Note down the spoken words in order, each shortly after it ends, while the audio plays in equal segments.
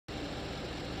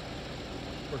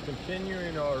We're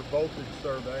continuing our voltage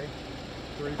survey.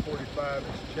 345 is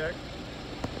checked.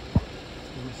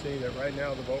 You can see that right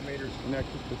now the voltmeter is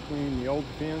connected between the old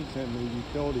fence and the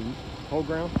utility pole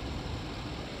ground.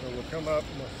 So we'll come up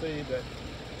and we'll see that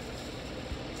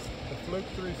the Fluke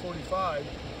 345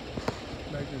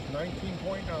 measures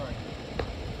 19.9.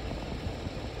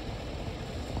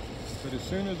 But as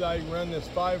soon as I run this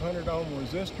 500 ohm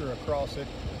resistor across it,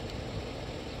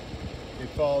 it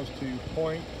falls to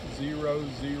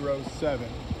 0.007.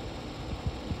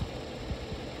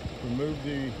 Remove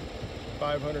the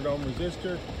 500 ohm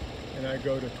resistor and I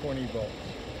go to 20 volts.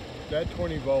 That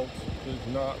 20 volts is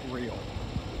not real.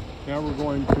 Now we're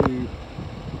going to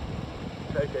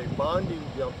take a bonding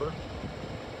jumper,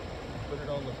 put it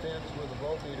on the fence where the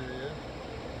voltmeter is.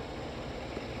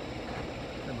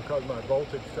 And because my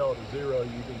voltage fell to 0,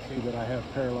 you can see that I have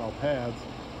parallel paths.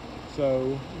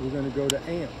 So we're going to go to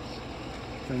amps.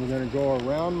 And we're going to go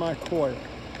around my coil.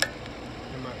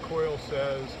 And my coil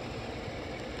says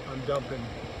I'm dumping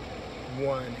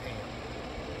 1 amp.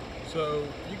 So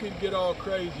you could get all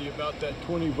crazy about that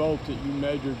 20 volts that you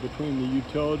measured between the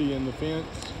utility and the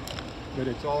fence, but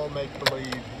it's all make-believe.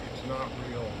 It's not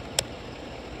real.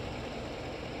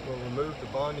 We'll remove the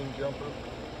bonding jumper,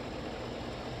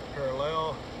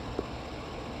 parallel,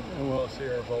 and we'll see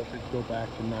our voltage go back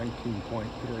to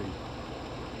 19.3.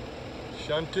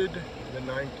 Shunted, the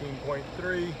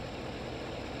 19.3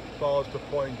 falls to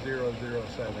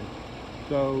 0.007.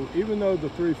 So even though the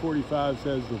 345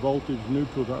 says the voltage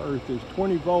neutral to earth is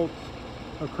 20 volts,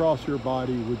 across your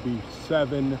body would be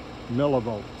 7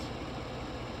 millivolts.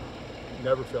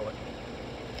 Never fill it.